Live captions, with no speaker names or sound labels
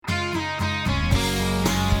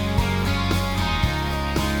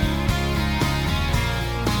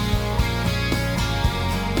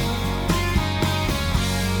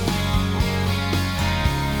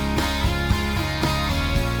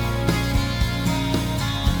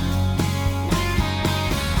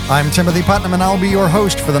I'm Timothy Putnam, and I'll be your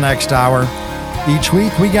host for the next hour. Each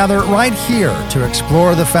week, we gather right here to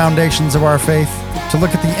explore the foundations of our faith, to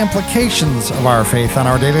look at the implications of our faith on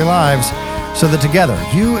our daily lives, so that together,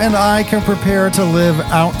 you and I can prepare to live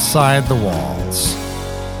outside the walls.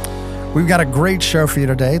 We've got a great show for you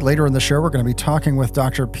today. Later in the show, we're going to be talking with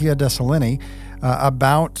Dr. Pia de Solenni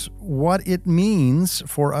about what it means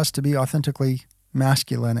for us to be authentically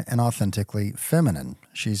masculine and authentically feminine.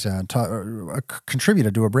 She's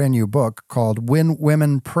contributed to a brand new book called When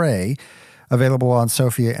Women Pray, available on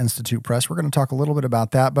Sophia Institute Press. We're going to talk a little bit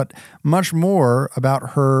about that, but much more about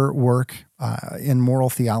her work in moral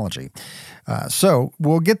theology. So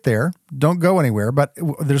we'll get there. Don't go anywhere, but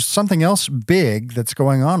there's something else big that's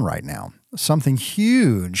going on right now, something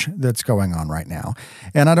huge that's going on right now,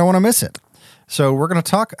 and I don't want to miss it. So we're going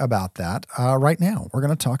to talk about that right now. We're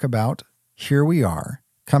going to talk about here we are,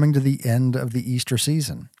 coming to the end of the Easter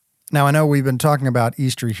season. Now, I know we've been talking about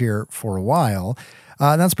Easter here for a while.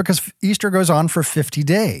 That's because Easter goes on for 50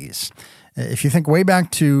 days. If you think way back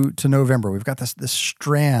to November, we've got this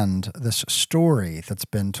strand, this story that's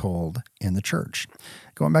been told in the church.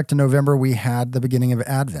 Going back to November, we had the beginning of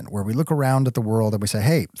Advent, where we look around at the world and we say,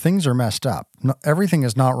 hey, things are messed up. No, everything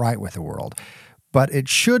is not right with the world, but it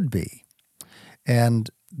should be. And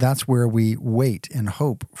that's where we wait in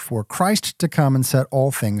hope for Christ to come and set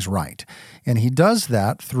all things right. And he does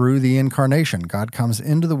that through the incarnation. God comes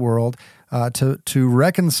into the world to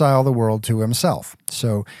reconcile the world to himself.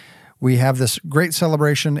 So we have this great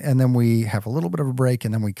celebration, and then we have a little bit of a break,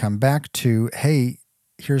 and then we come back to, hey,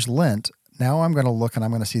 here's Lent. Now I'm going to look and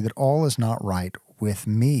I'm going to see that all is not right with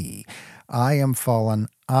me. I am fallen.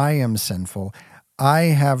 I am sinful. I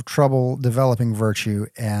have trouble developing virtue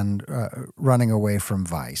and running away from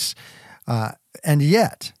vice. And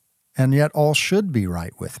yet all should be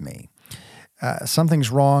right with me.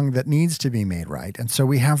 Something's wrong that needs to be made right. And so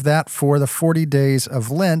we have that for the 40 days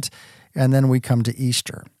of Lent, and then we come to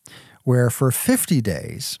Easter, where for 50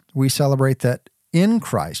 days we celebrate that in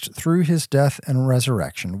Christ, through his death and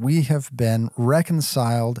resurrection, we have been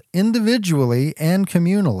reconciled individually and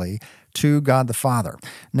communally to God the Father.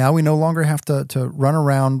 Now we no longer have to run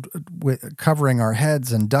around with covering our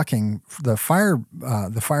heads and ducking the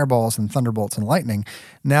fireballs and thunderbolts and lightning.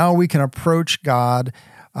 Now we can approach God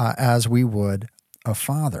as we would a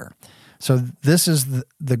father. So this is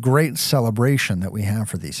the great celebration that we have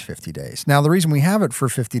for these 50 days. Now, the reason we have it for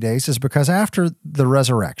 50 days is because after the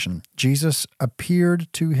resurrection, Jesus appeared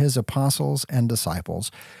to his apostles and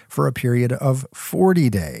disciples for a period of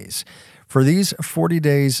 40 days. For these 40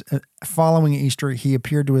 days following Easter, he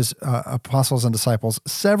appeared to his apostles and disciples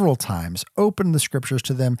several times, opened the scriptures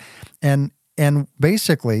to them, and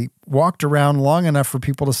basically walked around long enough for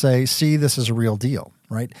people to say, see, this is a real deal,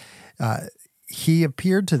 right? He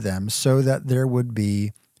appeared to them so that there would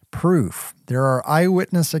be proof. There are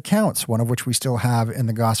eyewitness accounts, one of which we still have in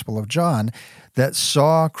the Gospel of John, that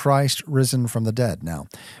saw Christ risen from the dead. Now,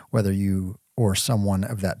 whether you or someone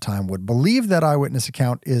of that time would believe that eyewitness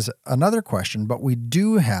account is another question, but we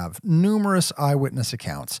do have numerous eyewitness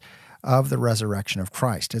accounts of the resurrection of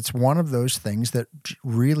Christ. It's one of those things that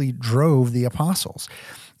really drove the apostles.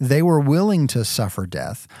 They were willing to suffer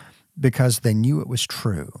death because they knew it was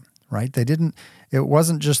true, right? It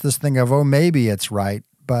wasn't just this thing of, oh, maybe it's right,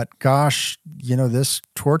 but gosh, this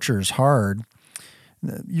torture is hard.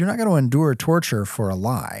 You're not going to endure torture for a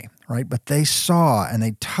lie, right? But they saw and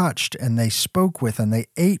they touched and they spoke with and they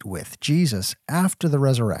ate with Jesus after the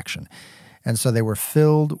resurrection. And so they were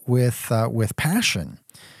filled with passion.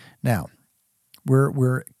 Now,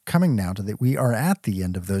 we're coming now to we are at the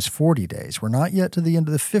end of those 40 days. We're not yet to the end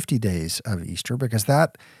of the 50 days of Easter, because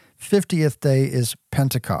that 50th day is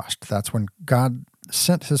Pentecost. That's when God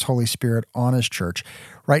sent his Holy Spirit on his church.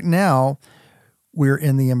 Right now, we're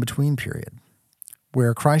in the in-between period,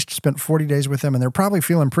 where Christ spent 40 days with them, and they're probably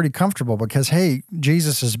feeling pretty comfortable because, hey,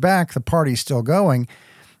 Jesus is back, the party's still going,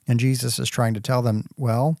 and Jesus is trying to tell them,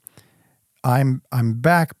 well, I'm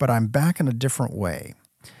back, but I'm back in a different way.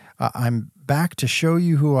 I'm back to show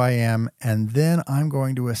you who I am, and then I'm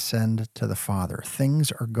going to ascend to the Father.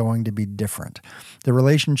 Things are going to be different. The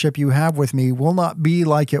relationship you have with me will not be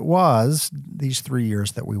like it was these 3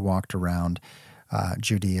 years that we walked around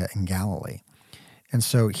Judea and Galilee. And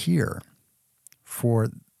so here, for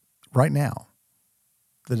right now,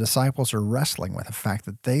 the disciples are wrestling with the fact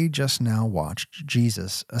that they just now watched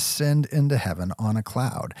Jesus ascend into heaven on a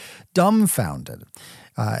cloud, dumbfounded.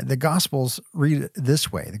 The Gospels read it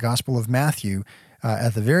this way. The Gospel of Matthew,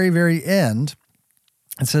 at the very, very end,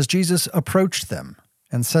 it says Jesus approached them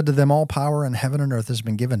and said to them, All power in heaven and earth has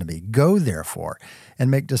been given to me. Go, therefore,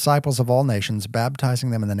 and make disciples of all nations,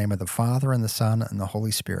 baptizing them in the name of the Father and the Son and the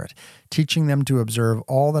Holy Spirit, teaching them to observe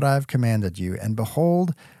all that I have commanded you. And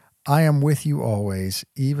behold, I am with you always,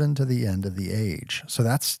 even to the end of the age. So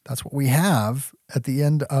that's what we have at the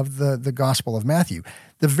end of the Gospel of Matthew.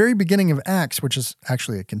 The very beginning of Acts, which is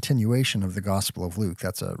actually a continuation of the Gospel of Luke.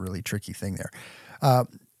 That's a really tricky thing there.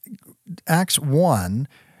 Acts 1,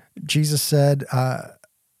 Jesus said,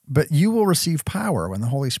 but you will receive power when the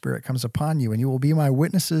Holy Spirit comes upon you, and you will be my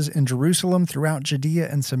witnesses in Jerusalem, throughout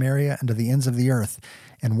Judea and Samaria, and to the ends of the earth.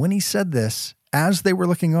 And when he said this, as they were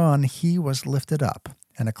looking on, he was lifted up,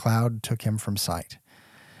 and a cloud took him from sight.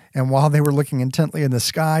 And while they were looking intently in the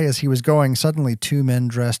sky as he was going, suddenly 2 men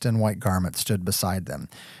dressed in white garments stood beside them.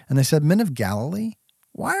 And they said, Men of Galilee,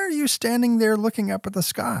 why are you standing there looking up at the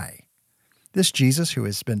sky? This Jesus who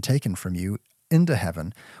has been taken from you into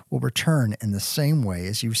heaven will return in the same way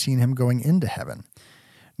as you've seen him going into heaven.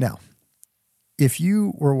 Now, if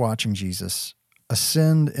you were watching Jesus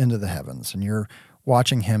ascend into the heavens and you're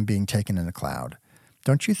watching him being taken in a cloud,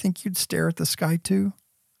 don't you think you'd stare at the sky too?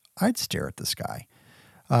 I'd stare at the sky.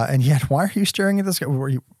 And yet, why are you staring at the sky? Were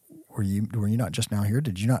you not just now here?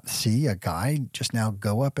 Did you not see a guy just now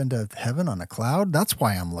go up into heaven on a cloud? That's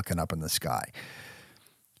why I'm looking up in the sky.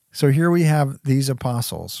 So here we have these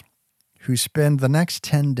apostles who spend the next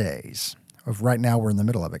 10 days of, right now we're in the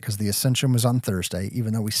middle of it because the Ascension was on Thursday,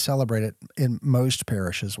 even though we celebrate it in most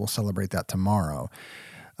parishes. We'll celebrate that tomorrow.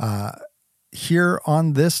 Here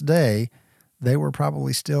on this day, they were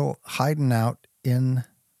probably still hiding out in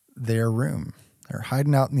their room. They're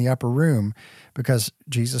hiding out in the upper room because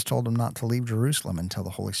Jesus told them not to leave Jerusalem until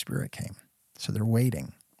the Holy Spirit came. So they're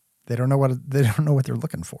waiting. They don't know what they're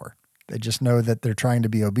looking for. They just know that they're trying to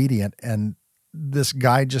be obedient, and this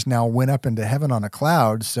guy just now went up into heaven on a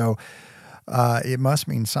cloud, so it must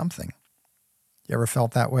mean something. You ever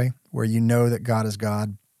felt that way, where you know that God is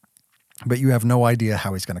God, but you have no idea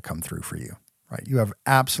how he's going to come through for you, right? You have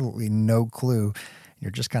absolutely no clue.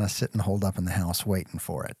 You're just kind of sitting holed up in the house waiting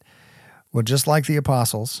for it. Well, just like the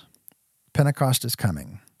apostles, Pentecost is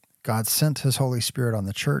coming. God sent his Holy Spirit on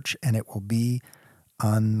the church, and it will be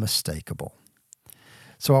unmistakable.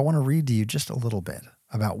 So I want to read to you just a little bit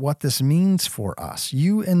about what this means for us,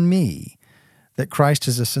 you and me, that Christ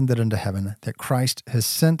has ascended into heaven, that Christ has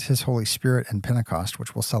sent his Holy Spirit in Pentecost,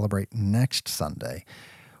 which we'll celebrate next Sunday.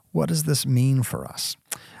 What does this mean for us?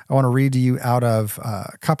 I want to read to you out of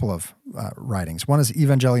a couple of writings. One is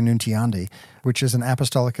Evangelii Nuntiandi, which is an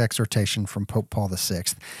apostolic exhortation from Pope Paul VI.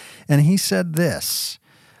 And he said this,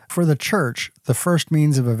 For the church, the first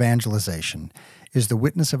means of evangelization is the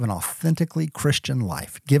witness of an authentically Christian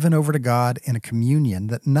life given over to God in a communion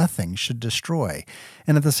that nothing should destroy,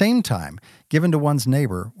 and at the same time given to one's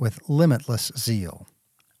neighbor with limitless zeal.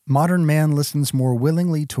 Modern man listens more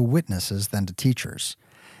willingly to witnesses than to teachers,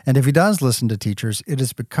 and if he does listen to teachers, it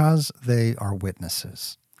is because they are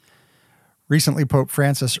witnesses. Recently, Pope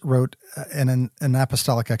Francis wrote an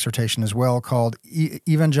apostolic exhortation as well called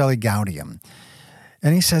Evangelii Gaudium,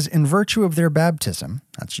 and he says, in virtue of their baptism,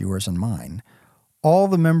 that's yours and mine, all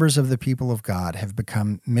the members of the people of God have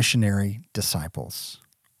become missionary disciples.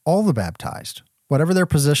 All the baptized, whatever their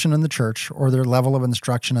position in the church or their level of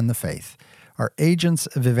instruction in the faith, are agents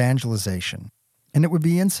of evangelization. And it would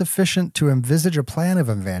be insufficient to envisage a plan of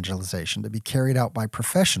evangelization to be carried out by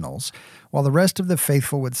professionals, while the rest of the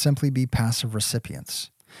faithful would simply be passive recipients.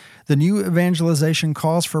 The new evangelization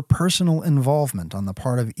calls for personal involvement on the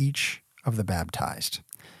part of each of the baptized.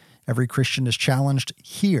 Every Christian is challenged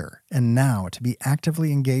here and now to be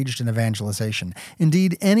actively engaged in evangelization.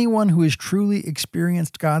 Indeed, anyone who has truly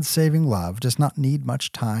experienced God's saving love does not need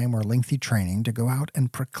much time or lengthy training to go out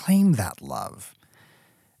and proclaim that love.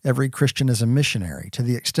 Every Christian is a missionary to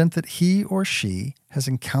the extent that he or she has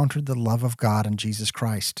encountered the love of God in Jesus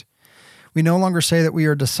Christ. We no longer say that we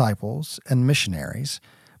are disciples and missionaries,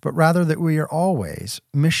 but rather that we are always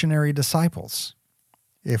missionary disciples.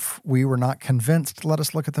 If we were not convinced, let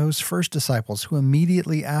us look at those first disciples who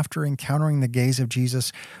immediately after encountering the gaze of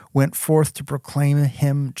Jesus went forth to proclaim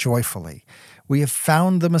him joyfully. We have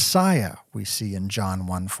found the Messiah, we see in John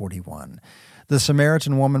 1:41. The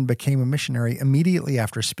Samaritan woman became a missionary immediately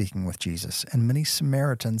after speaking with Jesus, and many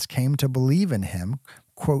Samaritans came to believe in him,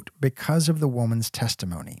 quote, because of the woman's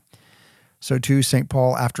testimony. So too, St.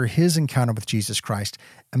 Paul, after his encounter with Jesus Christ,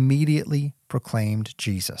 immediately proclaimed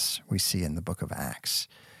Jesus, we see in the book of Acts.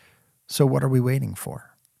 So what are we waiting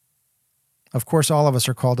for? Of course, all of us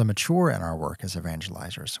are called to mature in our work as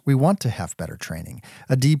evangelizers. We want to have better training,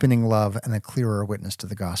 a deepening love, and a clearer witness to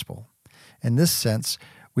the gospel. In this sense,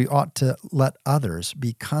 we ought to let others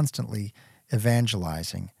be constantly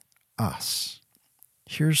evangelizing us.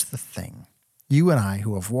 Here's the thing. You and I,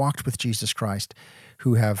 who have walked with Jesus Christ,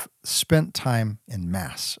 who have spent time in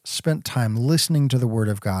Mass, spent time listening to the Word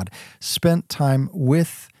of God, spent time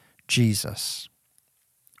with Jesus,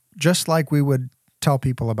 just like we would tell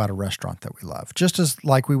people about a restaurant that we love, just as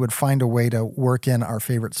like we would find a way to work in our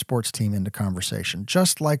favorite sports team into conversation,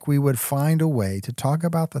 just like we would find a way to talk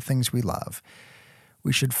about the things we love,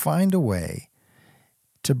 we should find a way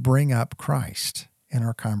to bring up Christ in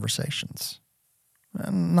our conversations.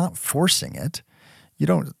 And not forcing it. You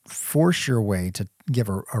don't force your way to give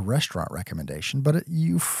a restaurant recommendation, but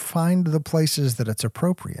you find the places that it's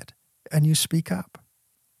appropriate and you speak up.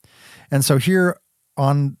 And so here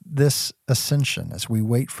on this ascension, as we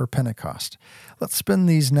wait for Pentecost, let's spend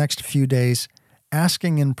these next few days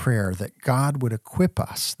asking in prayer that God would equip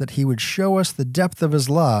us, that he would show us the depth of his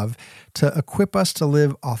love to equip us to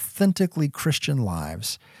live authentically Christian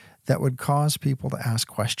lives that would cause people to ask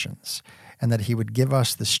questions, and that he would give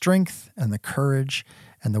us the strength and the courage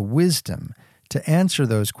and the wisdom to answer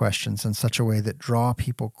those questions in such a way that draw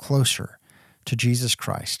people closer to Jesus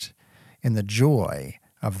Christ in the joy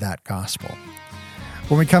of that gospel.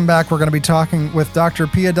 When we come back, we're going to be talking with Dr.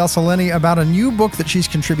 Pia del Solenni about a new book that she's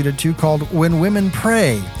contributed to called When Women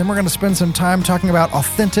Pray. Then we're going to spend some time talking about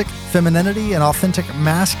authentic femininity and authentic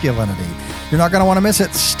masculinity. You're not going to want to miss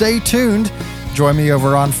it. Stay tuned. Join me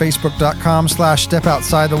over on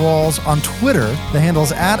Facebook.com/StepOutsideTheWalls. On Twitter, the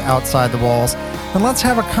handle's @OutsideTheWalls. And let's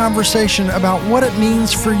have a conversation about what it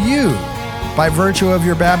means for you, by virtue of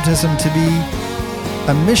your baptism, to be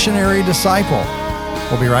a missionary disciple.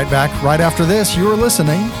 We'll be right back right after this. You're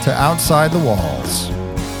listening to Outside the Walls.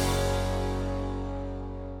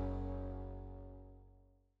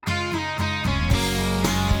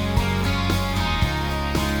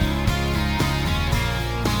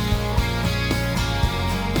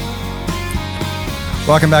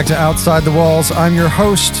 Welcome back to Outside the Walls. I'm your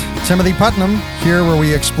host, Timothy Putnam, here where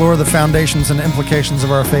we explore the foundations and implications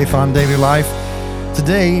of our faith on daily life.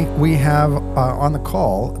 Today, we have on the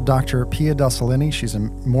call Dr. Pia del Solenni. She's a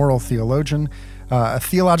moral theologian, a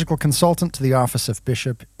theological consultant to the Office of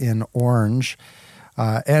Bishop in Orange,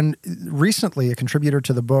 and recently a contributor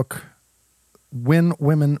to the book When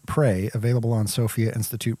Women Pray, available on Sophia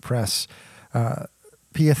Institute Press.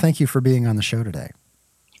 Pia, thank you for being on the show today.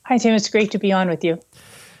 Hi, Tim. It's great to be on with you.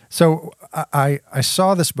 So I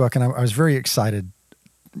saw this book and I was very excited.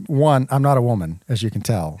 One, I'm not a woman, as you can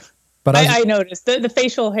tell. But I noticed the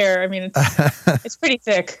facial hair. I mean, it's pretty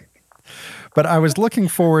thick. But I was looking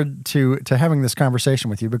forward to having this conversation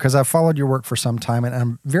with you because I've followed your work for some time, and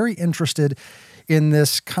I'm very interested in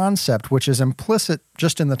this concept, which is implicit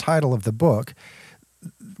just in the title of the book,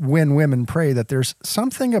 When Women Pray, that there's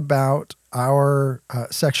something about our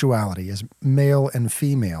sexuality as male and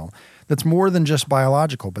female that's more than just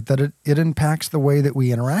biological, but that it impacts the way that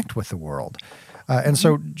we interact with the world. And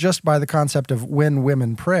so just by the concept of when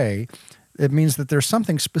women pray, it means that there's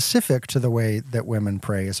something specific to the way that women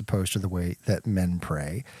pray as opposed to the way that men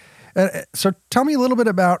pray. So tell me a little bit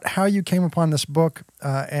about how you came upon this book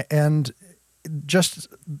and just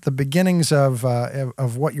the beginnings of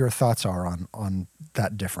what your thoughts are on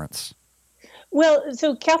that difference. Well,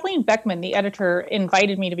 so Kathleen Beckman, the editor,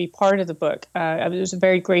 invited me to be part of the book. It was a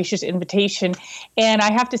very gracious invitation. And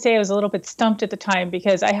I have to say I was a little bit stumped at the time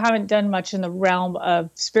because I haven't done much in the realm of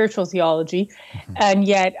spiritual theology. Mm-hmm. And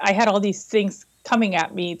yet I had all these things coming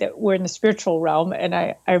at me that were in the spiritual realm. And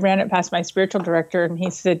I ran it past my spiritual director and he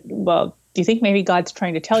said, well, do you think maybe God's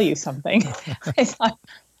trying to tell you something? I thought,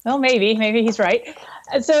 well, maybe he's right.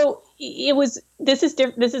 And so this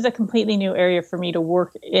is a completely new area for me to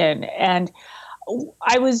work in. And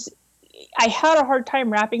I had a hard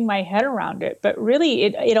time wrapping my head around it, but really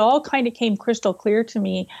it all kind of came crystal clear to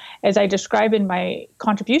me as I describe in my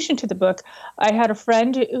contribution to the book. I had a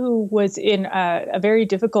friend who was in a very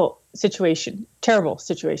difficult situation, terrible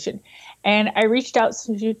situation. And I reached out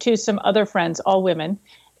to some other friends, all women,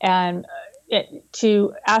 and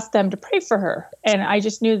to ask them to pray for her. And I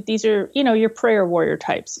just knew that these are, your prayer warrior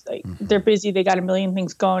types. Like, they're busy, they got a million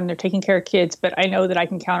things going, they're taking care of kids, but I know that I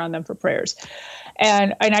can count on them for prayers.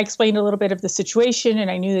 And I explained a little bit of the situation,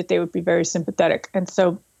 and I knew that they would be very sympathetic. And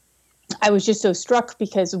so I was just so struck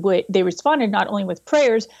because they responded not only with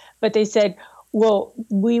prayers, but they said, well,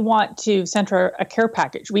 we want to send her a care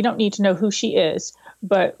package. We don't need to know who she is,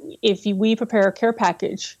 but if we prepare a care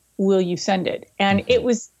package, will you send it? And it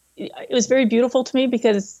was very beautiful to me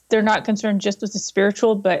because they're not concerned just with the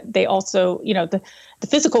spiritual, but they also, the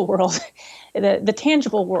physical world, the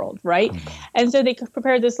tangible world, right? Mm-hmm. And so they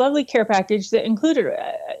prepared this lovely care package that included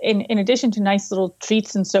in addition to nice little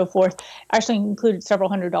treats and so forth, actually included several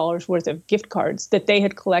 $100s worth of gift cards that they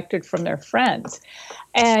had collected from their friends.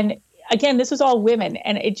 And again, this was all women,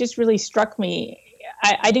 and it just really struck me.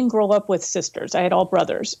 I didn't grow up with sisters. I had all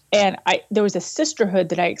brothers. And there was a sisterhood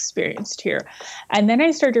that I experienced here. And then I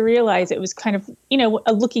started to realize it was kind of,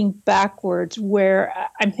 a looking backwards, where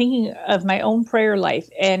I'm thinking of my own prayer life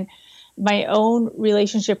and my own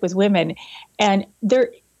relationship with women. And there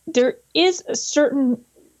is a certain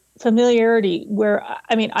familiarity where,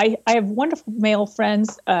 I have wonderful male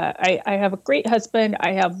friends. I have a great husband.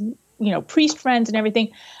 I have, priest friends and everything.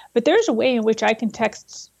 But there's a way in which I can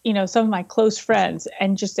text, some of my close friends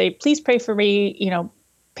and just say, please pray for me,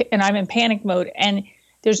 and I'm in panic mode. And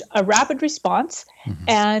there's a rapid response. Mm-hmm.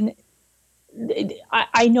 And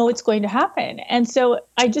I know it's going to happen. And so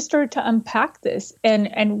I just started to unpack this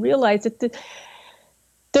and realize that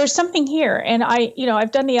there's something here. And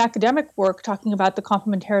I've done the academic work talking about the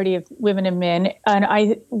complementarity of women and men. And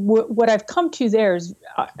what I've come to there is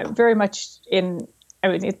very much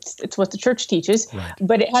it's what the church teaches, right,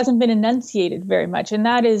 but it hasn't been enunciated very much. And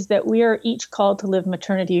that is that we are each called to live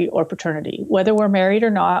maternity or paternity, whether we're married or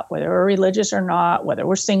not, whether we're religious or not, whether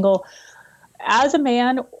we're single. As a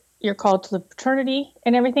man, you're called to live paternity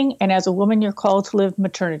and everything. And as a woman, you're called to live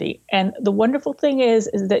maternity. And the wonderful thing is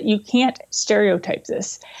that you can't stereotype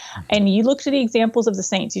this. And you look to the examples of the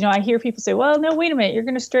saints. I hear people say, well, no, wait a minute, you're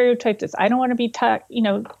going to stereotype this. I don't want to be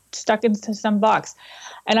stuck into some box.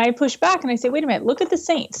 And I push back and I say, wait a minute, look at the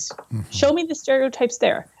saints. Mm-hmm. Show me the stereotypes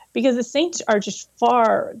there. Because the saints are just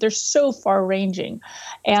they're so far ranging.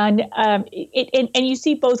 And and you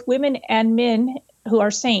see both women and men who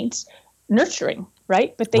are saints nurturing,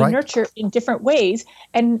 right? But they nurture in different ways.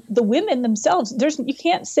 And the women themselves, you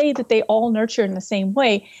can't say that they all nurture in the same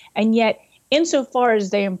way. And yet, insofar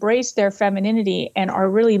as they embrace their femininity and are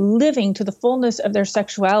really living to the fullness of their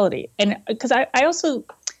sexuality. And because I also,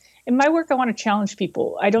 in my work, I want to challenge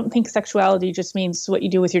people. I don't think sexuality just means what you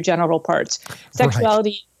do with your genital parts.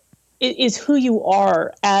 Sexuality is who you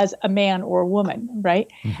are as a man or a woman, right?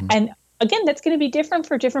 Mm-hmm. And again, that's going to be different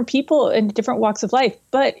for different people in different walks of life.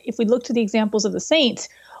 But if we look to the examples of the saints,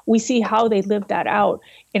 we see how they lived that out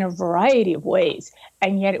in a variety of ways.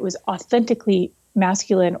 And yet it was authentically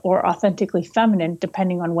masculine or authentically feminine,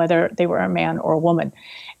 depending on whether they were a man or a woman.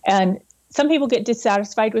 And some people get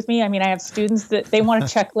dissatisfied with me. I have students that they want a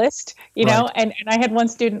checklist, know, and I had one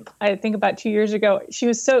student, I think about 2 years ago, she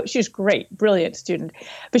was great, brilliant student,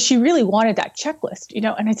 but she really wanted that checklist,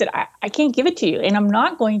 and I said, I can't give it to you. And I'm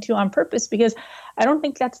not going to on purpose, because I don't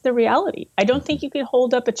think that's the reality. I don't think you can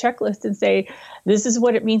hold up a checklist and say, this is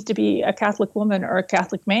what it means to be a Catholic woman or a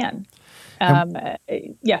Catholic man.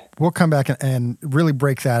 We'll come back and really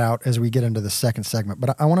break that out as we get into the second segment.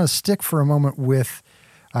 But I want to stick for a moment with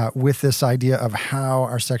this idea of how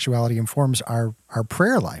our sexuality informs our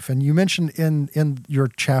prayer life. And you mentioned in your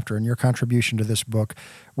chapter, in your contribution to this book,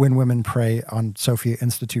 When Women Pray on Sophia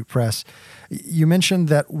Institute Press, you mentioned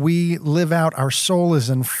that we live out, our soul is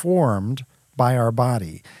informed by our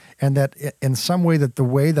body, and that in some way that the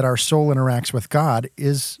way that our soul interacts with God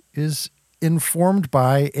is informed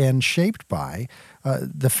by and shaped by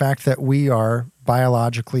the fact that we are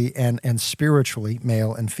biologically and spiritually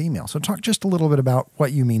male and female. So talk just a little bit about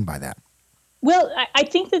what you mean by that. Well, I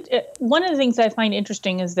think that one of the things I find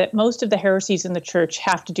interesting is that most of the heresies in the church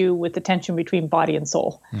have to do with the tension between body and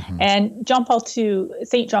soul. Mm-hmm. And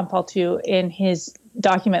St. John Paul II, in his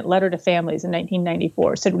document Letter to Families in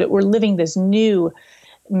 1994, said that we're living this new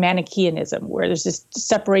Manichaeanism, where there's this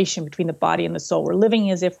separation between the body and the soul. We're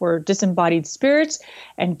living as if we're disembodied spirits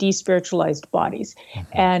and despiritualized bodies.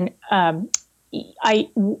 Mm-hmm. And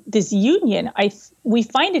this union, we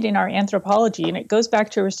find it in our anthropology, and it goes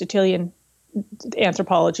back to Aristotelian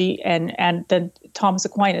anthropology, and then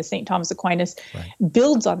St. Thomas Aquinas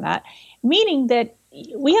builds on that, meaning that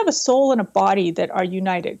we have a soul and a body that are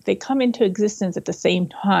united. They come into existence at the same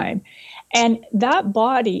time. And that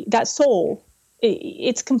body, that soul,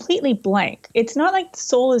 it's completely blank. It's not like the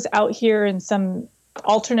soul is out here in some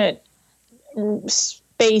alternate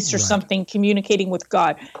space or something communicating with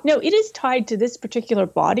God. No, it is tied to this particular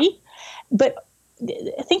body. But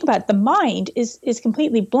think about it, the mind is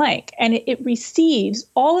completely blank, and it receives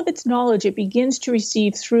all of its knowledge. It begins to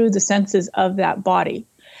receive through the senses of that body.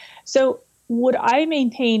 So what I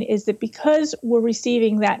maintain is that because we're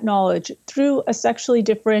receiving that knowledge through a sexually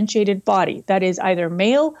differentiated body, that is either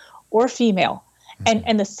male or female,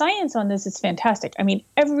 and the science on this is fantastic.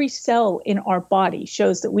 Every cell in our body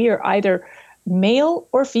shows that we are either male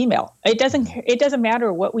or female. It doesn't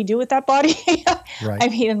matter what we do with that body. Right. I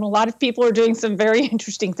mean, a lot of people are doing some very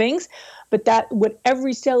interesting things, but what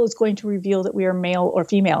every cell is going to reveal that we are male or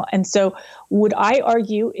female. And so what I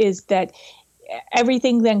argue is that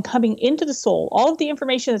everything then coming into the soul, all of the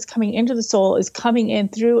information that's coming into the soul is coming in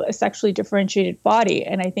through a sexually differentiated body.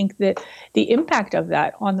 And I think that the impact of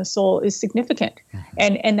that on the soul is significant.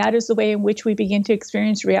 And that is the way in which we begin to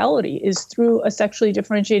experience reality, is through a sexually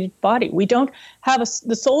differentiated body. We don't have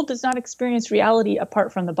the soul does not experience reality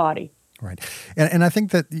apart from the body. Right. And I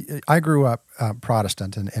think that I grew up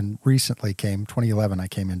Protestant and recently 2011, I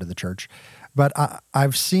came into the church. But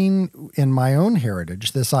I've seen in my own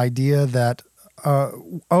heritage this idea that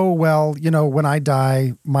when I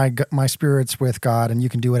die, my spirit's with God, and you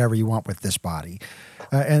can do whatever you want with this body.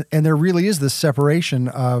 And there really is this separation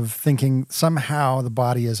of thinking somehow the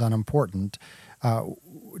body is unimportant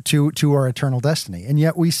to our eternal destiny. And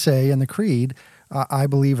yet we say in the Creed, I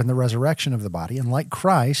believe in the resurrection of the body. And like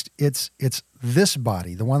Christ, it's this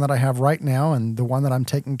body, the one that I have right now and the one that I'm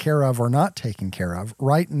taking care of or not taking care of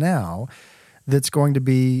right now, that's going to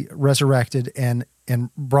be resurrected and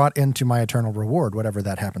brought into my eternal reward, whatever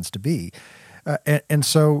that happens to be. And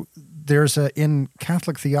so there's in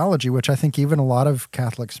Catholic theology, which I think even a lot of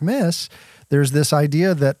Catholics miss, there's this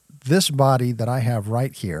idea that this body that I have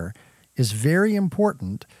right here is very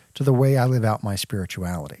important to the way I live out my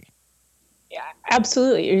spirituality. Yeah,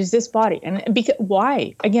 absolutely. It is this body. And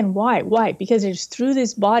why? Again, why? Why? Because it's through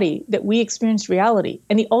this body that we experience reality.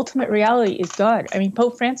 And the ultimate reality is God. I mean,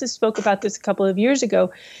 Pope Francis spoke about this a couple of years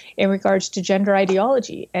ago in regards to gender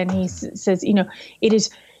ideology. And he says,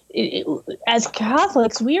 as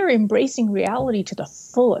Catholics, we are embracing reality to the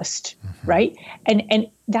fullest, right? And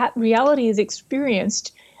that reality is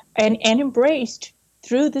experienced and embraced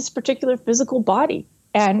through this particular physical body.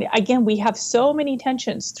 And again, we have so many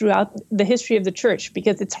tensions throughout the history of the church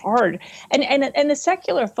because it's hard. And the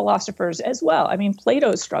secular philosophers as well. I mean,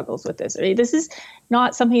 Plato struggles with this. I mean, this is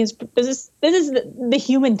not something, this is the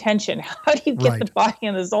human tension. How do you get the body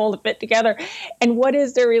and the soul to fit together? And what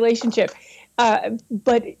is their relationship?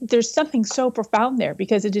 But there's something so profound there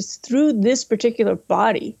because it is through this particular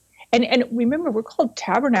body. And remember, we're called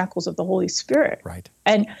tabernacles of the Holy Spirit. Right.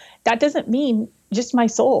 And that doesn't mean just my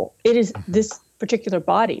soul. It is this particular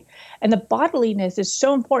body. And the bodiliness is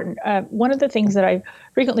so important. One of the things that I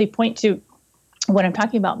frequently point to when I'm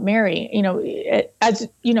talking about Mary, as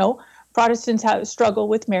you know, Protestants struggle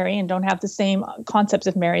with Mary and don't have the same concepts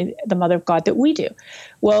of Mary, the Mother of God, that we do.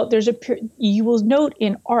 Well, you will note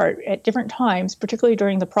in art at different times, particularly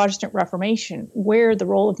during the Protestant Reformation, where the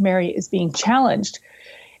role of Mary is being challenged.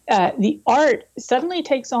 The art suddenly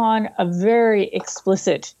takes on a very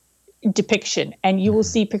explicit depiction, and you will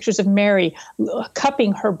see pictures of Mary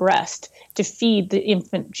cupping her breast to feed the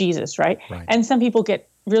infant Jesus, right? And some people get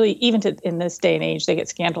really, even in this day and age, they get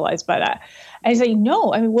scandalized by that. And I say,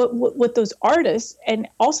 no, I mean, what those artists, and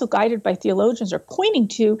also guided by theologians, are pointing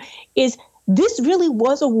to is this really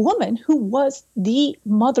was a woman who was the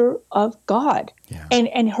mother of God. Yeah.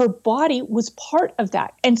 And her body was part of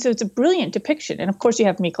that. And so it's a brilliant depiction. And of course you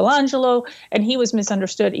have Michelangelo, and he was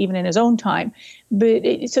misunderstood even in his own time. But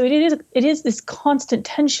it is this constant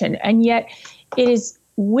tension. And yet it is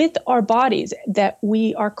with our bodies that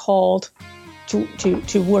we are called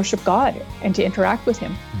to worship God and to interact with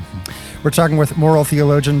him. We're talking with moral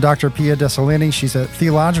theologian Dr. Pia de Solenni. She's a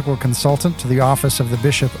theological consultant to the office of the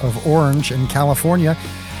Bishop of Orange in California.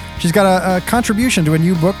 She's got a contribution to a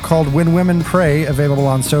new book called When Women Pray, available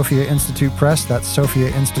on Sophia Institute Press. That's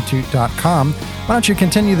sophiainstitute.com. Why don't you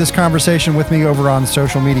continue this conversation with me over on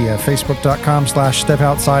social media,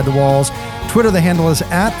 facebook.com/stepoutsidethewalls. Twitter, the handle is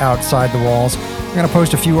 @OutsideTheWalls. I'm going to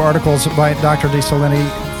post a few articles by Dr. de Solenni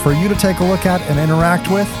for you to take a look at and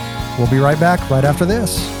interact with. We'll be right back right after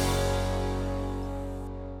this.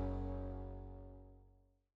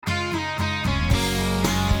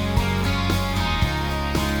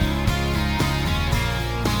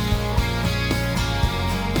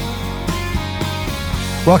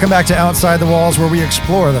 Welcome back to Outside the Walls, where we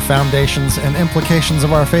explore the foundations and implications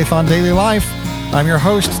of our faith on daily life. I'm your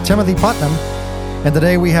host, Timothy Putnam, and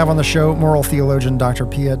today we have on the show moral theologian Dr.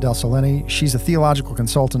 Pia de Solenni. She's a theological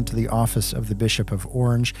consultant to the office of the Bishop of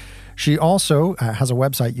Orange. She also has a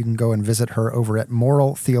website. You can go and visit her over at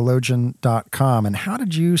moraltheologian.com. And how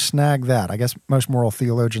did you snag that? I guess most moral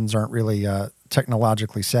theologians aren't really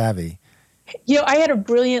technologically savvy. I had a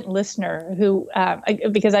brilliant listener who,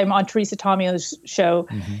 because I'm on Teresa Tomio's show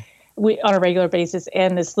on a regular basis,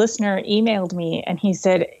 and this listener emailed me and he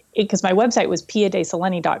said, because my website was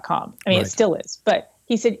piadesolenni.com. I mean, It still is, but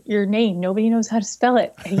He said, your name, nobody knows how to spell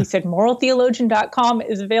it. And he said, moraltheologian.com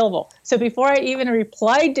is available. So before I even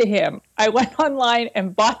replied to him, I went online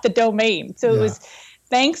and bought the domain. So it was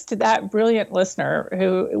thanks to that brilliant listener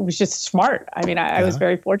who was just smart. I mean, I was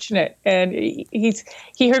very fortunate. And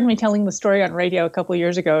he heard me telling the story on radio a couple of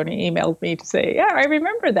years ago, and he emailed me to say, yeah, I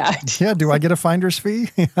remember that. Yeah, do I get a finder's fee?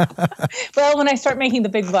 Well, when I start making the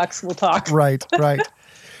big bucks, we'll talk. Right.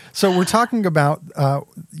 So we're talking about,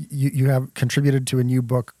 you have contributed to a new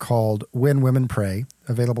book called When Women Pray,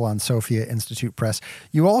 available on Sophia Institute Press.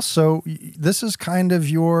 You also, this is kind of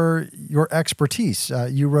your expertise.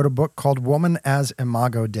 You wrote a book called Woman as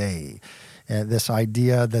Imago Dei, this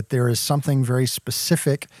idea that there is something very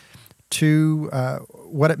specific to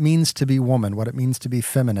what it means to be woman, what it means to be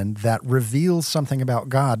feminine, that reveals something about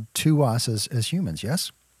God to us as humans,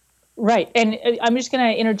 yes? Right. And I'm just going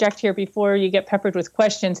to interject here before you get peppered with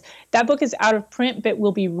questions. That book is out of print, but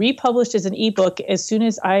will be republished as an ebook as soon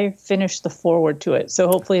as I finish the foreword to it. So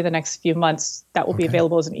hopefully in the next few months, that will be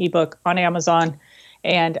available as an ebook on Amazon.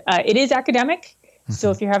 And it is academic. So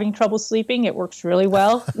if you're having trouble sleeping, it works really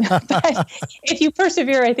well. But if you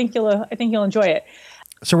persevere, I think you'll enjoy it.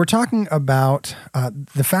 So we're talking about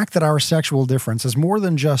the fact that our sexual difference is more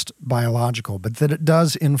than just biological, but that it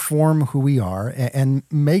does inform who we are and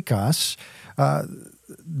make us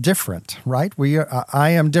different, right?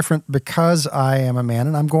 I am different because I am a man,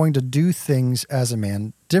 and I'm going to do things as a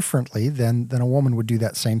man differently than a woman would do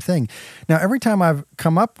that same thing. Now, every time I've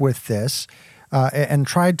come up with this, and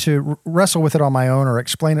tried to wrestle with it on my own or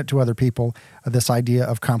explain it to other people, this idea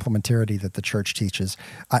of complementarity that the church teaches,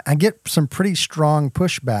 I get some pretty strong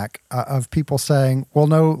pushback of people saying, well,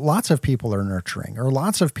 no, lots of people are nurturing, or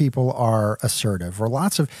lots of people are assertive, or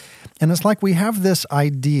and it's like we have this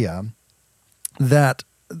idea that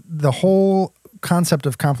the whole concept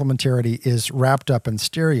of complementarity is wrapped up in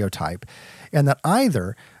stereotype, and that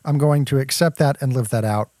either I'm going to accept that and live that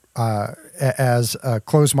out as a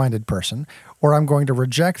closed-minded person, or I'm going to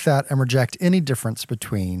reject that and reject any difference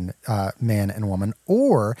between man and woman,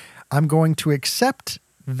 or I'm going to accept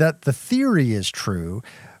that the theory is true,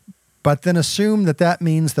 but then assume that that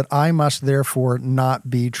means that I must therefore not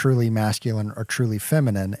be truly masculine or truly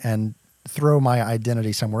feminine and throw my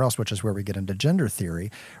identity somewhere else, which is where we get into gender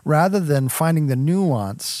theory, rather than finding the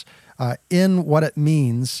nuance in what it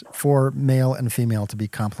means for male and female to be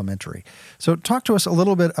complementary. So talk to us a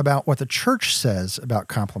little bit about what the church says about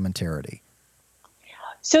complementarity.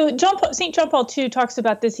 So St. John Paul II talks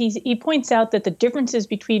about this. He points out that the differences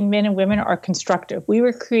between men and women are constructive. We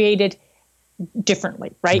were created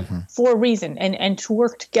differently, right? For a reason and to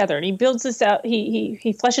work together. And he builds this out.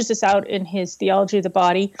 He fleshes this out in his theology of the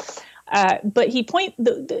body. But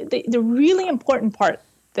the really important part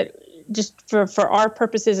that just for our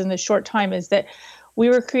purposes in this short time is that we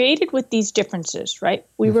were created with these differences, right?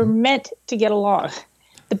 We were meant to get along.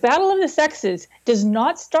 The battle of the sexes does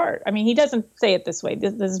not start. I mean, he doesn't say it this way.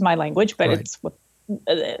 This is my language, but it's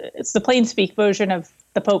the plain speak version of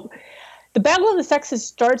the Pope. The battle of the sexes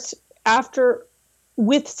starts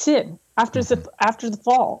with sin, after the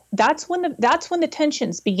fall. That's when the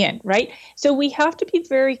tensions begin, right? So we have to be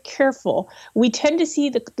very careful. We tend to see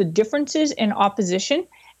the differences in opposition,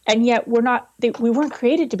 and yet we weren't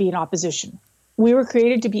created to be in opposition. We were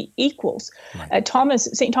created to be equals. Right.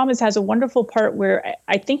 St. Thomas has a wonderful part where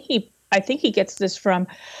I think he gets this from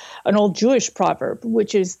an old Jewish proverb,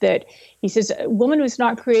 which is that he says, a woman was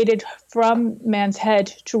not created from man's head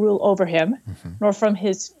to rule over him, nor from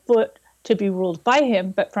his foot to be ruled by him,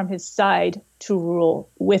 but from his side to rule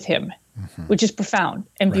with him, which is profound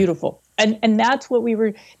and beautiful. And that's what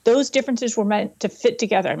those differences were meant to fit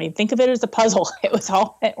together. I mean, think of it as a puzzle. It was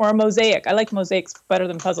or a mosaic. I like mosaics better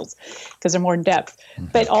than puzzles because they're more in depth.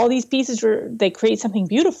 But all these pieces they create something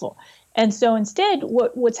beautiful. And so instead,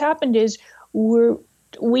 what's happened is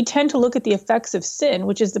we tend to look at the effects of sin,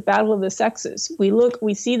 which is the battle of the sexes.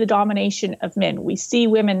 We see the domination of men. We see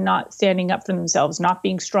women not standing up for themselves, not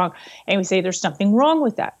being strong. And we say there's something wrong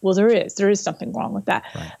with that. Well, there is something wrong with that.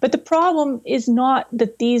 Right. But the problem is not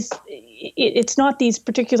that it's not these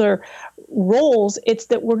particular roles. It's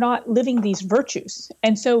that we're not living these virtues.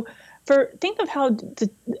 And so think of how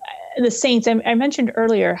the saints, I mentioned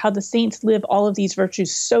earlier how the saints live all of these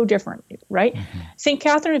virtues so differently, right? St.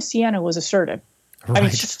 Catherine of Siena was assertive. Right. I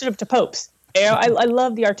mean, she stood up to popes. I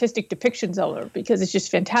love the artistic depictions of her because it's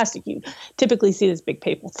just fantastic. You typically see this big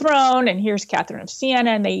papal throne, and here's Catherine of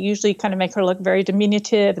Siena, and they usually kind of make her look very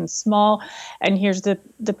diminutive and small. And here's the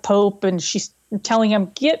Pope, and she's telling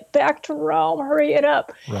him, "Get back to Rome, hurry it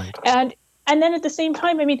up." Right. And then at the same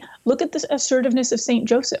time, I mean, look at the assertiveness of Saint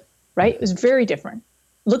Joseph. Right? It was very different.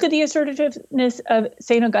 Look at the assertiveness of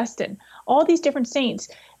St. Augustine. All these different saints,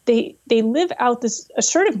 they live out this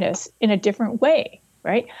assertiveness in a different way,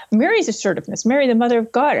 right? Mary's assertiveness, Mary, the mother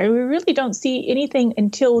of God. I mean, we really don't see anything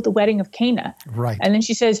until the wedding of Cana. Right. And then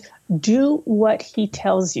she says, do what he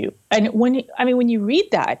tells you. And when you read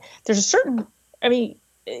that, there's a certain,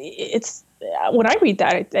 it's, when I read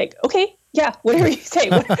that, it's like, okay, yeah, whatever you say.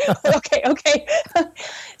 Okay.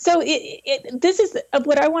 So this is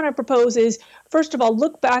what I want to propose is, first of all,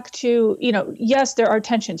 look back to, yes, there are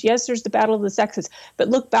tensions. Yes, there's the battle of the sexes, but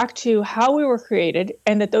look back to how we were created,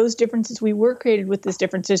 and that those differences, we were created with these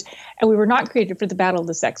differences, and we were not created for the battle of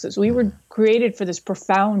the sexes. We were created for this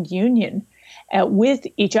profound union with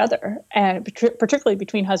each other, and particularly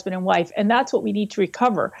between husband and wife. And that's what we need to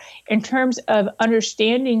recover in terms of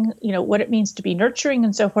understanding, what it means to be nurturing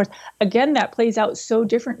and so forth. Again, that plays out so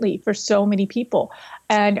differently for so many people.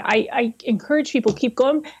 And I encourage people, keep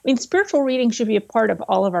going. I mean, spiritual reading should be a part of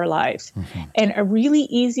all of our lives, and a really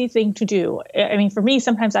easy thing to do. I mean, for me,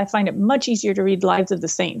 sometimes I find it much easier to read Lives of the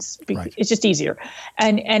Saints. Right. It's just easier.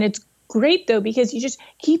 And it's great, though, because you just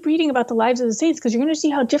keep reading about the lives of the saints, because you're going to see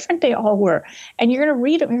how different they all were. And you're going to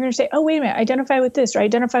read them. You're going to say, oh, wait a minute, identify with this or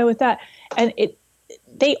identify with that. And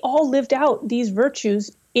they all lived out these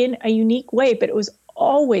virtues in a unique way, but it was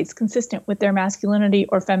always consistent with their masculinity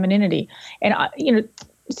or femininity. And,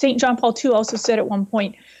 St. John Paul II also said at one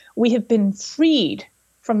point, we have been freed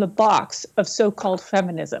from the box of so-called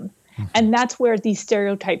feminism. And that's where these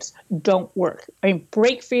stereotypes don't work. I mean,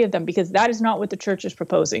 break free of them, because that is not what the church is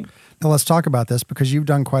proposing. Now, let's talk about this, because you've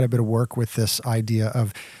done quite a bit of work with this idea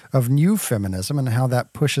of new feminism and how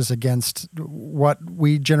that pushes against what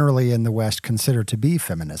we generally in the West consider to be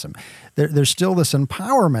feminism. There's still this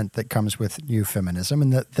empowerment that comes with new feminism,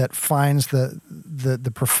 and that finds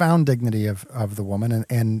the profound dignity of the woman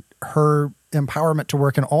and her empowerment to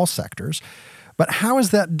work in all sectors. But how is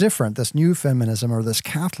that different, this new feminism or this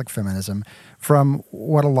Catholic feminism, from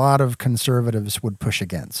what a lot of conservatives would push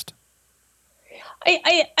against?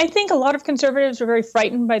 I think a lot of conservatives are very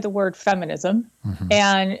frightened by the word feminism.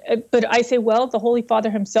 But I say, well, the Holy Father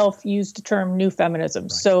himself used the term new feminism.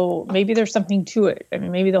 Right. So maybe there's something to it. I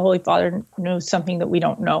mean, maybe the Holy Father knows something that we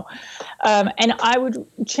don't know. And I would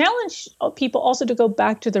challenge people also to go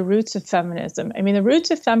back to the roots of feminism. I mean, the roots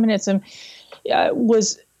of feminism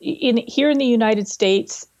was here in the United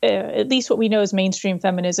States, at least what we know as mainstream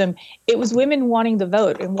feminism, it was women wanting the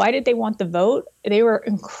vote. And why did they want the vote? They were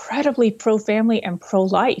incredibly pro-family and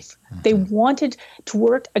pro-life. They wanted to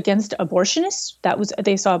work against abortionists.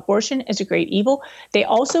 They saw abortion as a great evil. They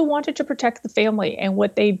also wanted to protect the family. And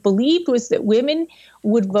what they believed was that women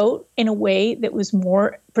would vote in a way that was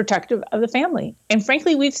more protective of the family. And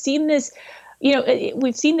frankly, we've seen this.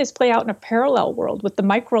 We've seen this play out in a parallel world with the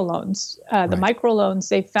microloans. The microloans,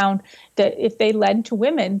 they found that if they lend to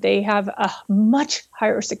women, they have a much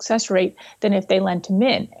higher success rate than if they lend to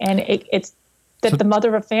men. And it's that the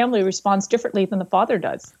mother of a family responds differently than the father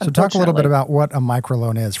does. So talk a little bit about what a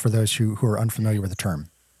microloan is for those who are unfamiliar with the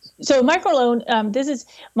term. So microloan, this is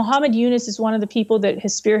Muhammad Yunus is one of the people that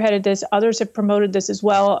has spearheaded this. Others have promoted this as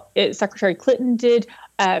well. Secretary Clinton did.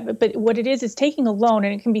 But what it is taking a loan,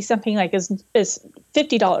 and it can be something like as $50,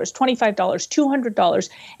 $25, $200,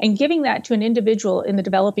 and giving that to an individual in the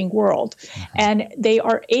developing world. And they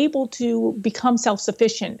are able to become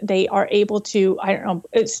self-sufficient. They are able to,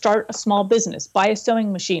 start a small business, buy a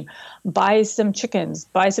sewing machine, buy some chickens,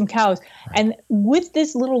 buy some cows. And with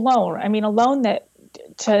this little loan, I mean, a loan that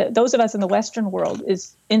to those of us in the Western world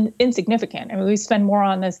is insignificant. I mean, we spend more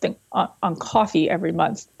on this thing on coffee every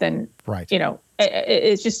month than,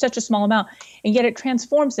 it's just such a small amount. And yet it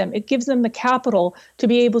transforms them. It gives them the capital to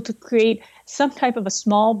be able to create some type of a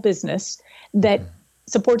small business that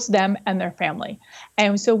supports them and their family.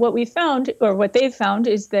 And so what we found, or what they've found,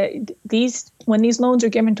 is that when these loans are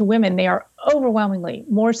given to women, they are overwhelmingly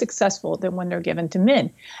more successful than when they're given to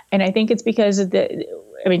men. And I think it's because of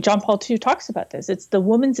John Paul II talks about this. It's the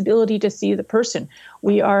woman's ability to see the person.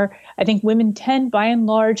 I think women tend, by and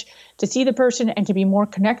large, to see the person and to be more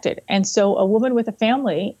connected. And so a woman with a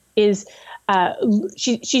family is,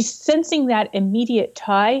 she's sensing that immediate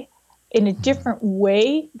tie in a different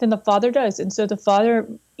way than the father does. And so the father,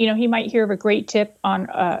 he might hear of a great tip on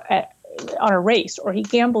a race, or he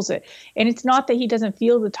gambles it. And it's not that he doesn't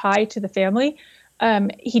feel the tie to the family.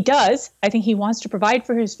 He does. I think he wants to provide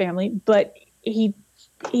for his family, but he's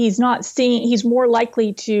more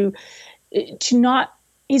likely to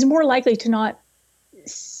not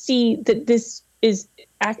see that this is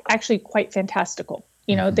actually quite fantastical,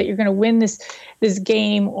 that you're going to win this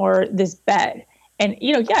game or this bet. And,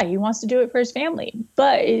 yeah, he wants to do it for his family,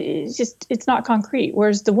 but it's not concrete.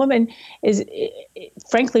 Whereas the woman is,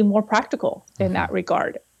 frankly, more practical in that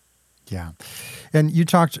regard. Yeah. And you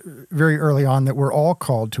talked very early on that we're all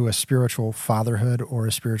called to a spiritual fatherhood or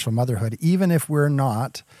a spiritual motherhood, even if we're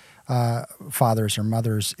not fathers or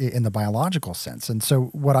mothers in the biological sense. And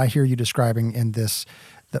so what I hear you describing in this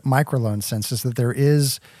microloan sense is that there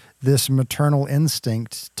is this maternal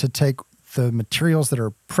instinct to take the materials that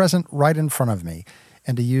are present right in front of me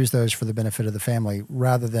and to use those for the benefit of the family,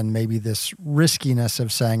 rather than maybe this riskiness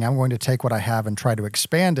of saying, I'm going to take what I have and try to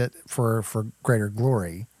expand it for greater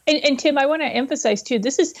glory. And Tim, I want to emphasize too,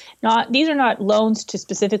 these are not loans to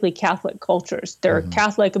specifically Catholic cultures. They're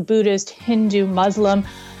Catholic, Buddhist, Hindu, Muslim.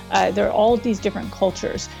 They're all these different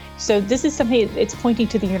cultures. So this is something, it's pointing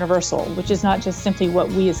to the universal, which is not just simply what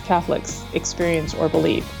we as Catholics experience or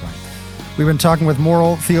believe. Right. We've been talking with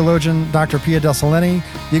moral theologian Dr. Pia de Solenni.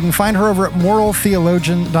 You can find her over at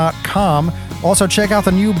moraltheologian.com. Also, check out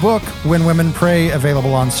the new book, When Women Pray,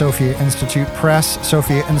 available on Sophia Institute Press,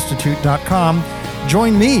 sophiainstitute.com.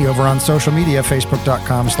 Join me over on social media,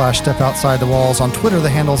 facebook.com/stepoutside-the-walls. On Twitter, the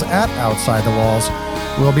handle's @OutsideTheWalls.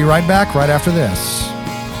 We'll be right back right after this.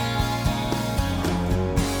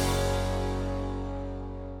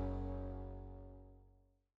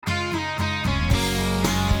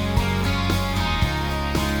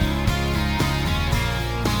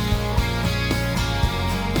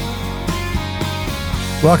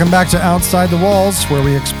 Welcome back to Outside the Walls, where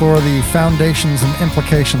we explore the foundations and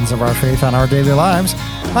implications of our faith on our daily lives.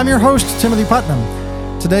 I'm your host, Timothy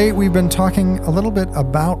Putnam. Today, we've been talking a little bit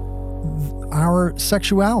about our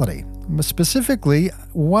sexuality, specifically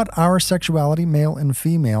what our sexuality, male and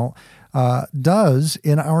female, does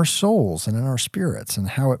in our souls and in our spirits, and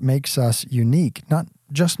how it makes us unique, not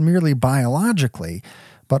just merely biologically,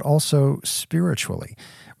 but also spiritually.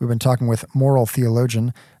 We've been talking with moral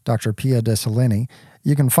theologian Dr. Pia de Solenni.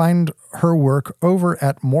 You can find her work over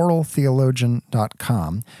at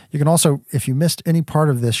moraltheologian.com. You can also, if you missed any part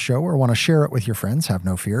of this show or want to share it with your friends, have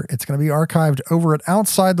no fear. It's going to be archived over at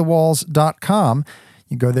outsidethewalls.com.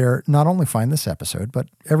 You go there, not only find this episode, but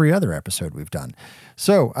every other episode we've done.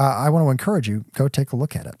 So I want to encourage you, go take a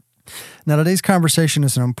look at it. Now, today's conversation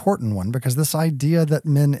is an important one because this idea that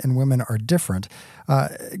men and women are different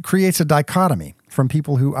creates a dichotomy from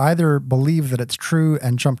people who either believe that it's true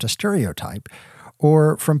and jump to stereotype,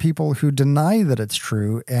 or from people who deny that it's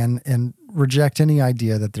true and reject any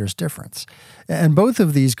idea that there's difference. And both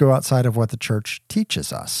of these go outside of what the church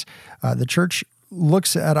teaches us. The church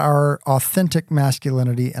looks at our authentic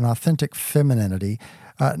masculinity and authentic femininity,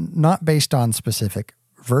 not based on specific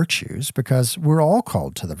virtues, because we're all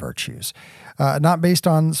called to the virtues, not based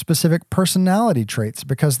on specific personality traits,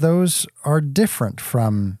 because those are different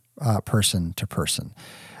from person to person.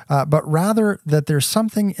 But rather that there's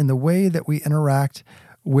something in the way that we interact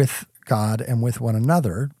with God and with one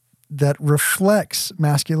another that reflects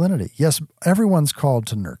masculinity. Yes, everyone's called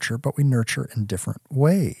to nurture, but we nurture in different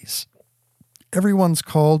ways. Everyone's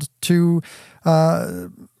called to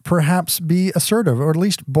perhaps be assertive or at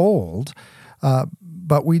least bold,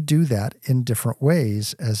 but we do that in different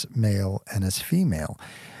ways as male and as female.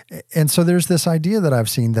 And so there's this idea that I've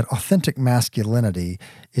seen that authentic masculinity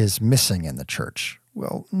is missing in the church.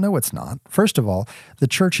 Well, no, it's not. First of all, the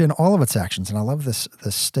church in all of its actions, and I love this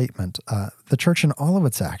statement, the church in all of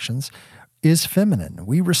its actions is feminine.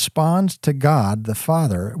 We respond to God, the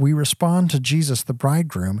Father. We respond to Jesus, the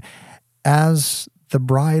bridegroom, as the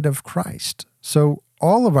bride of Christ. So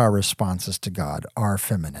all of our responses to God are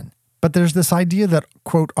feminine. But there's this idea that,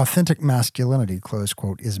 quote, authentic masculinity, close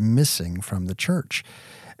quote, is missing from the church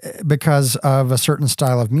because of a certain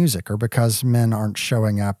style of music or because men aren't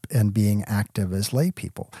showing up and being active as lay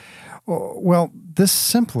people. Well, this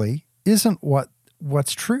simply isn't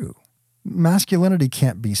what's true. Masculinity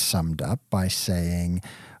can't be summed up by saying,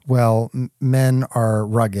 well, men are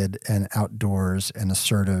rugged and outdoors and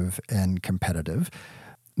assertive and competitive.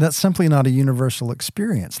 That's simply not a universal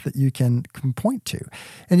experience that you can point to.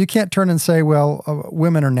 And you can't turn and say, well,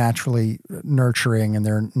 women are naturally nurturing and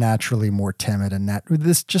they're naturally more timid. And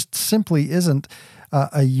this just simply isn't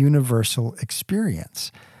a universal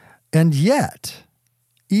experience. And yet,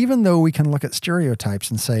 even though we can look at stereotypes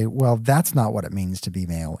and say, well, that's not what it means to be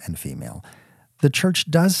male and female, the church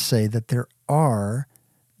does say that there are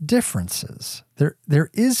differences. There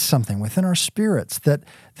is something within our spirits that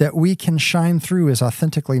we can shine through as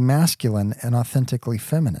authentically masculine and authentically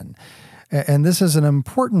feminine. And this is an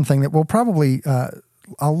important thing that we'll probably,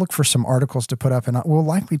 I'll look for some articles to put up, and we'll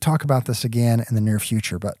likely talk about this again in the near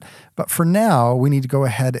future. But for now, we need to go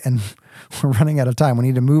ahead, and we're running out of time. We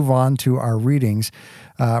need to move on to our readings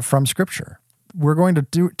from Scripture. we're going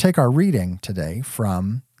to take our reading today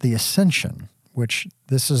from the Ascension, which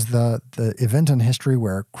this is the event in history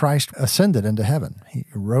where Christ ascended into heaven. He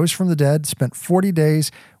rose from the dead, spent 40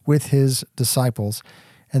 days with his disciples,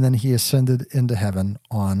 and then he ascended into heaven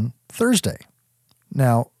on Thursday.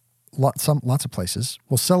 Now, lots of places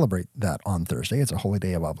will celebrate that on Thursday. It's a holy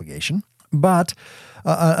day of obligation. But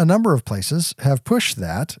a number of places have pushed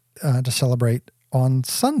that to celebrate on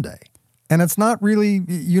Sunday. And it's not really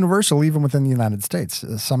universal even within the United States.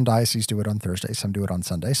 Some dioceses do it on Thursday, some do it on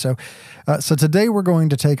Sunday. So today we're going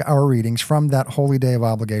to take our readings from that holy day of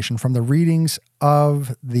obligation, from the readings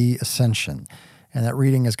of the Ascension. And that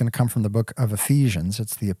reading is going to come from the book of Ephesians.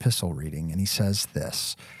 It's the epistle reading. And he says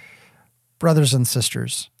this: "Brothers and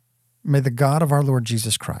sisters, may the God of our Lord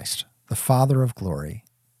Jesus Christ, the Father of glory,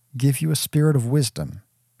 give you a spirit of wisdom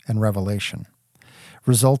and revelation,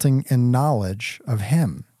 resulting in knowledge of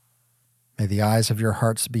him. May the eyes of your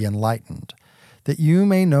hearts be enlightened, that you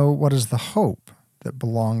may know what is the hope that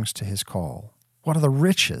belongs to his call, what are the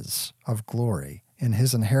riches of glory in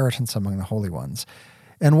his inheritance among the holy ones,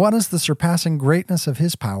 and what is the surpassing greatness of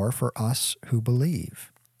his power for us who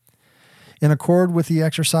believe. In accord with the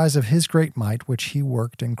exercise of his great might, which he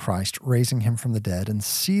worked in Christ, raising him from the dead and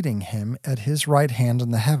seating him at his right hand in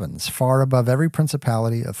the heavens, far above every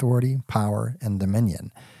principality, authority, power, and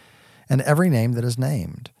dominion, and every name that is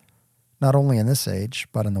named, not only in this age,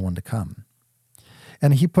 but in the one to come.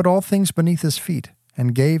 And he put all things beneath his feet,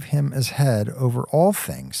 and gave him as head over all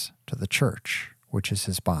things to the church, which is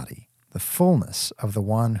his body, the fullness of the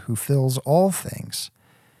one who fills all things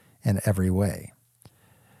in every way."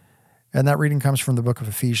 And that reading comes from the book of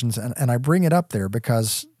Ephesians, and I bring it up there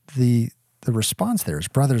because the response there is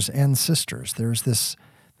brothers and sisters. There's this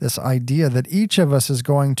idea that each of us is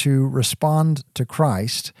going to respond to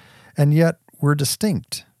Christ, and yet we're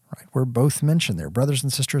distinct. Right? We're both mentioned there. Brothers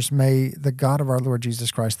and sisters, may the God of our Lord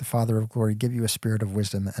Jesus Christ, the Father of glory, give you a spirit of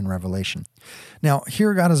wisdom and revelation. Now,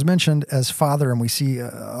 here God is mentioned as Father, and we see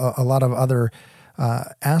a lot of other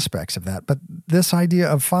aspects of that. But this idea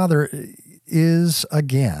of Father is,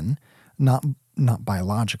 again, not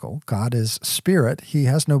biological. God is spirit. He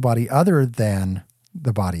has no body other than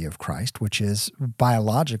the body of Christ, which is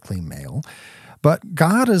biologically male. But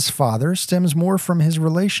God as Father stems more from his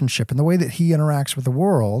relationship and the way that he interacts with the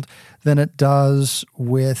world than it does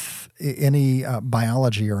with any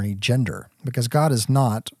biology or any gender, because God is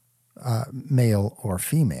not male or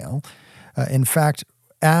female. In fact,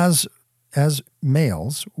 as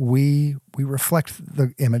males, we reflect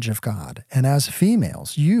the image of God. And as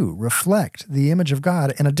females, you reflect the image of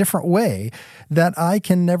God in a different way that I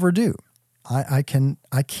can never do. I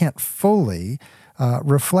can't fully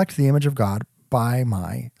reflect the image of God by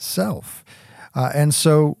myself. And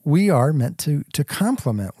so we are meant to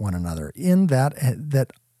complement one another in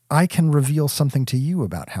that I can reveal something to you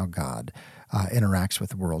about how God interacts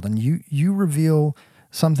with the world, and you reveal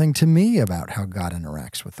something to me about how God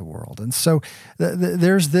interacts with the world. And so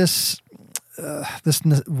there's this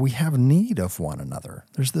we have need of one another.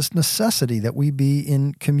 There's this necessity that we be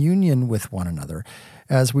in communion with one another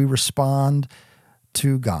as we respond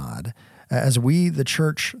to God, as we, the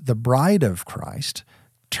church, the bride of Christ,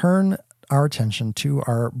 turn our attention to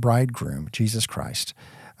our bridegroom, Jesus Christ,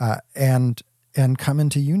 and come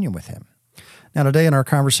into union with him. Now, today in our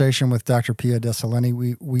conversation with Dr. Pia de Solenni,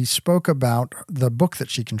 we spoke about the book that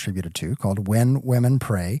she contributed to called When Women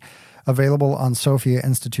Pray, available on Sophia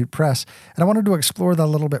Institute Press. And I wanted to explore that a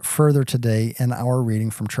little bit further today in our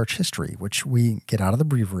reading from church history, which we get out of the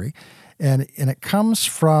breviary. And it comes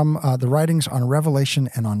from the writings on Revelation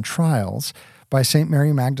and on Trials by St.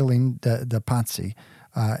 Mary Magdalene de Pazzi.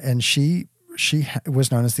 And she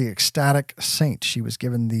was known as the ecstatic saint. She was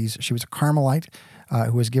a Carmelite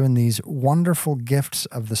who was given these wonderful gifts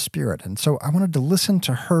of the Spirit. And so I wanted to listen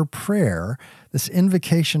to her prayer, this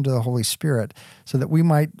invocation to the Holy Spirit, so that we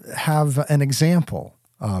might have an example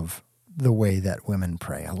of the way that women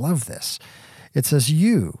pray. I love this. It says,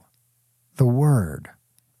 "You, the Word,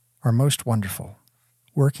 are most wonderful,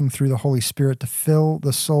 working through the Holy Spirit to fill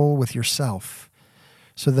the soul with yourself,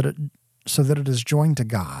 so that it is joined to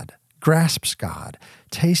God, grasps God,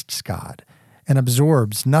 tastes God, and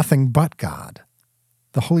absorbs nothing but God.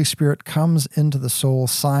 The Holy Spirit comes into the soul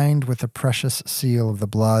signed with the precious seal of the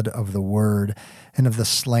blood of the Word and of the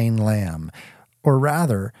slain Lamb, or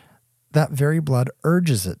rather, that very blood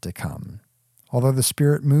urges it to come, although the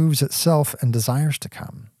Spirit moves itself and desires to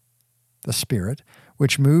come. The Spirit,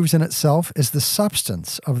 which moves in itself, is the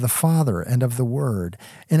substance of the Father and of the Word,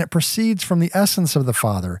 and it proceeds from the essence of the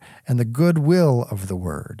Father and the good will of the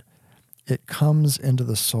Word. It comes into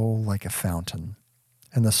the soul like a fountain,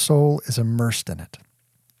 and the soul is immersed in it.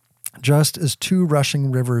 Just as two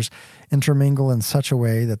rushing rivers intermingle in such a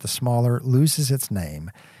way that the smaller loses its name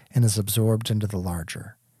and is absorbed into the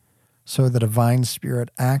larger, so the divine Spirit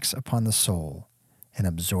acts upon the soul and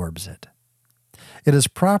absorbs it. It is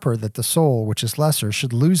proper that the soul, which is lesser,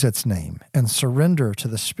 should lose its name and surrender to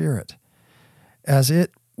the Spirit, as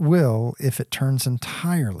it will if it turns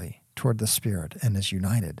entirely toward the Spirit and is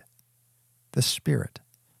united. The Spirit,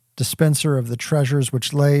 dispenser of the treasures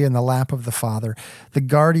which lay in the lap of the Father, the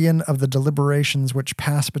guardian of the deliberations which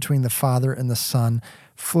pass between the Father and the Son,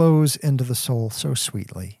 flows into the soul so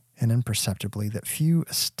sweetly and imperceptibly that few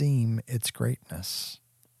esteem its greatness.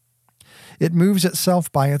 It moves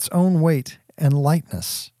itself by its own weight and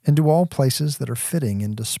lightness into all places that are fitting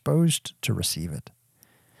and disposed to receive it.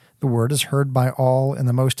 The word is heard by all in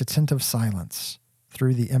the most attentive silence.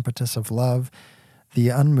 Through the impetus of love, the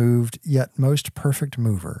unmoved yet most perfect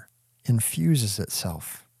mover infuses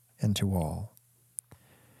itself into all.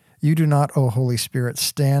 You do not, O Holy Spirit,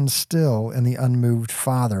 stand still in the unmoved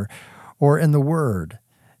Father or in the Word,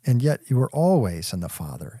 and yet you are always in the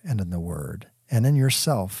Father and in the Word, and in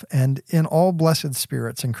yourself, and in all blessed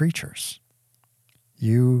spirits and creatures.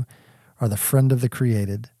 You are the friend of the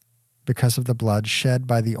created, because of the blood shed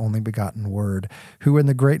by the only begotten Word, who in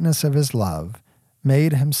the greatness of his love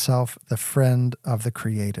made himself the friend of the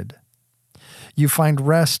created. You find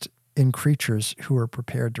rest in creatures who are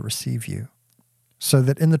prepared to receive you, so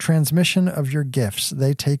that in the transmission of your gifts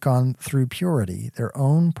they take on through purity their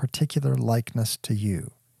own particular likeness to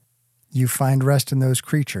you. You find rest in those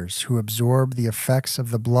creatures who absorb the effects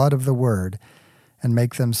of the blood of the Word and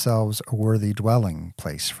make themselves a worthy dwelling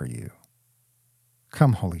place for you.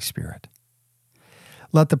 Come, Holy Spirit.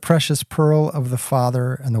 Let the precious pearl of the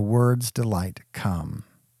Father and the Word's delight come.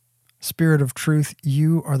 Spirit of truth,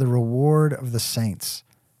 you are the reward of the saints,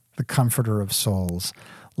 the comforter of souls,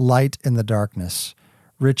 light in the darkness,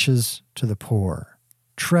 riches to the poor,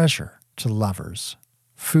 treasure to lovers,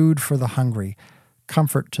 food for the hungry,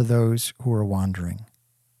 comfort to those who are wandering.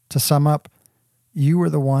 To sum up, you are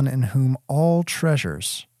the one in whom all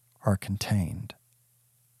treasures are contained.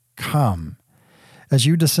 Come, as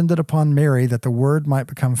you descended upon Mary that the Word might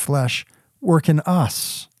become flesh, work in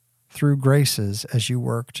us through graces as you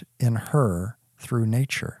worked in her through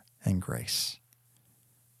nature and grace.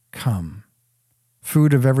 Come,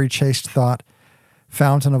 food of every chaste thought,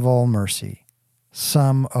 fountain of all mercy,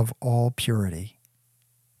 sum of all purity.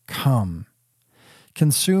 Come,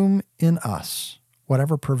 consume in us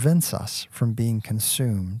whatever prevents us from being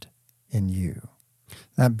consumed in you.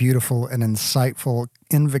 That beautiful and insightful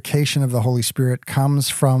invocation of the Holy Spirit comes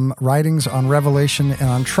from Writings on Revelation and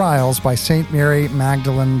on Trials by St. Mary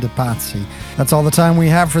Magdalene de Pazzi. That's all the time we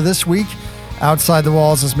have for this week. Outside the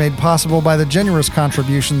Walls is made possible by the generous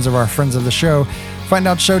contributions of our friends of the show. Find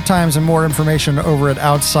out showtimes and more information over at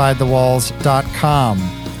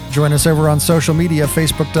OutsideTheWalls.com. Join us over on social media,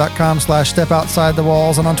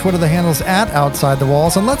 Facebook.com/StepOutsideTheWalls, and on Twitter the handle's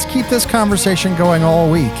 @OutsideTheWalls. And let's keep this conversation going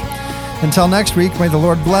all week. Until next week, may the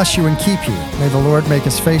Lord bless you and keep you. May the Lord make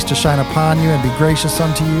his face to shine upon you and be gracious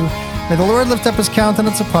unto you. May the Lord lift up his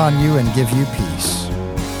countenance upon you and give you peace.